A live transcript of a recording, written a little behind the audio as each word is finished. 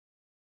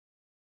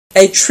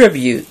A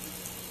tribute,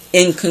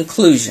 in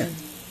conclusion,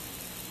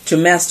 to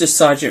Master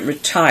Sergeant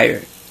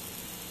Retired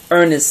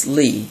Ernest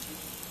Lee,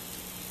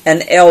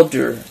 an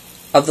elder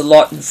of the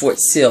Lawton Fort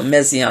Sill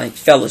Messianic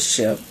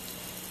Fellowship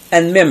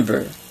and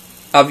member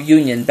of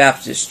Union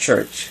Baptist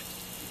Church.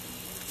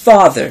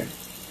 Father,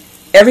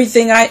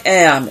 everything I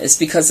am is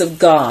because of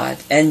God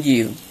and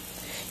you.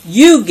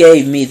 You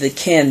gave me the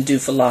can-do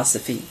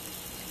philosophy.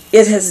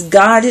 It has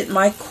guided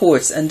my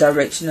course and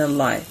direction in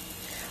life.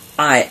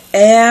 I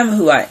am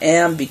who I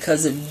am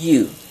because of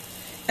you.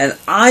 And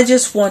I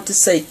just want to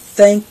say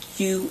thank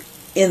you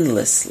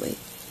endlessly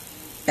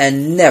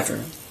and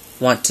never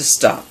want to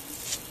stop.